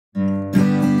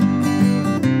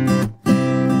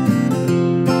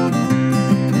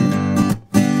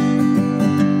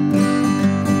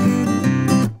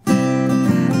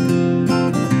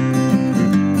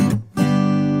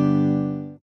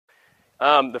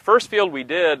The first field we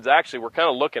did, actually, we're kind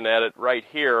of looking at it right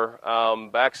here.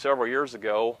 Back several years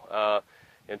ago,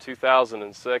 in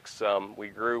 2006, we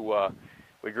grew a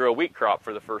wheat crop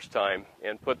for the first time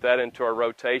and put that into our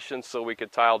rotation so we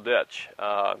could tile ditch.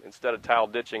 Instead of tile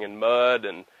ditching in mud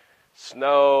and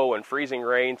snow and freezing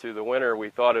rain through the winter, we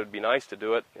thought it would be nice to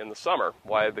do it in the summer,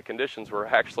 why the conditions were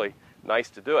actually nice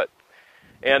to do it.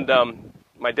 And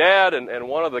my dad and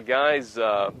one of the guys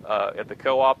at the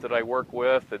co-op that I work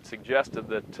with had suggested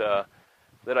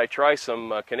that I try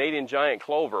some Canadian giant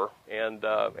clover and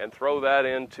throw that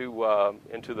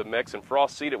into the mix and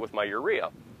frost seed it with my urea.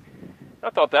 I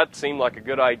thought that seemed like a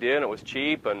good idea, and it was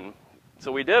cheap, and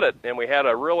so we did it, and we had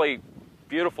a really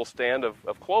beautiful stand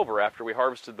of clover after we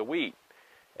harvested the wheat.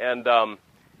 And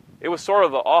it was sort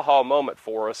of the aha moment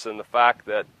for us in the fact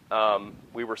that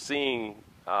we were seeing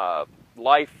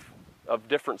life of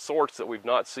different sorts that we've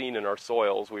not seen in our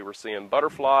soils. We were seeing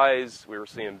butterflies, we were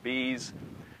seeing bees.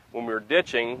 When we were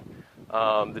ditching,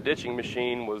 the ditching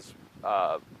machine was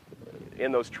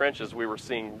in those trenches. We were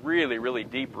seeing really, really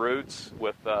deep roots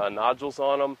with nodules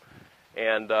on them,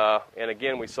 and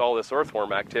again we saw this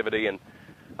earthworm activity. And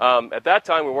at that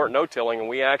time we weren't no-tilling, and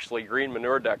we actually green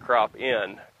manured that crop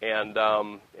in,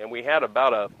 and we had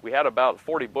about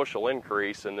 40 bushel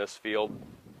increase in this field.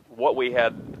 What we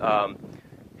had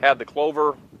the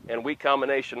clover and wheat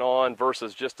combination on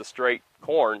versus just a straight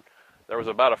corn, there was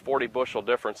about a 40 bushel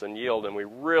difference in yield, and we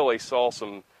really saw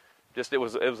some. It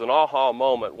was an aha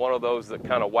moment, one of those that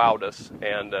kind of wowed us,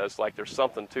 and it's like there's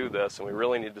something to this, and we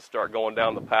really need to start going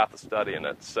down the path of studying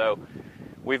it. So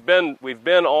we've been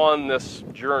on this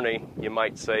journey, you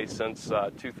might say, since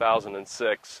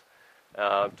 2006,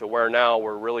 to where now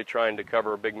we're really trying to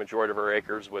cover a big majority of our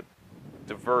acres with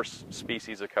diverse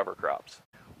species of cover crops.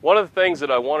 One of the things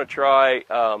that I want to try,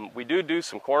 we do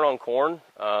some corn on corn.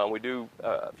 We do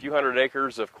a few hundred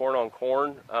acres of corn on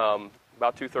corn.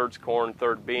 About 2/3 corn,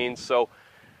 1/3 beans. So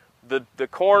the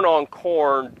corn on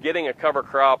corn, getting a cover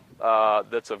crop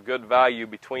that's of good value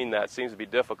between that seems to be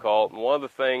difficult. And one of the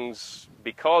things,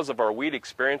 because of our wheat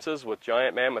experiences with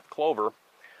giant mammoth clover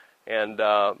and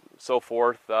so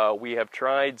forth, we have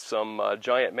tried some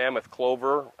giant mammoth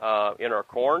clover in our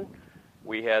corn.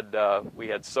 We had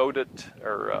sowed it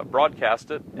or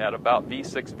broadcast it at about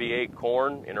V6, V8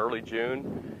 corn in early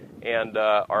June, and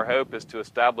our hope is to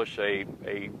establish a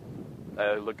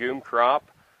legume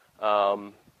crop,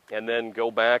 and then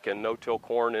go back and no-till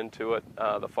corn into it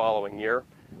the following year.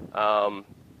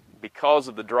 Because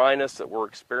of the dryness that we're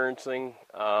experiencing,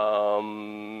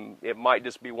 it might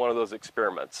just be one of those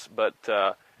experiments. But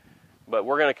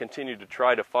we're going to continue to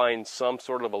try to find some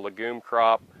sort of a legume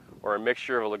crop or a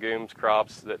mixture of legumes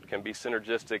crops that can be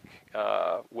synergistic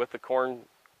with the corn,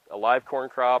 a live corn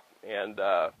crop, and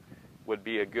would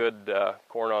be a good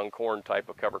corn on corn type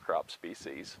of cover crop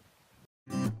species.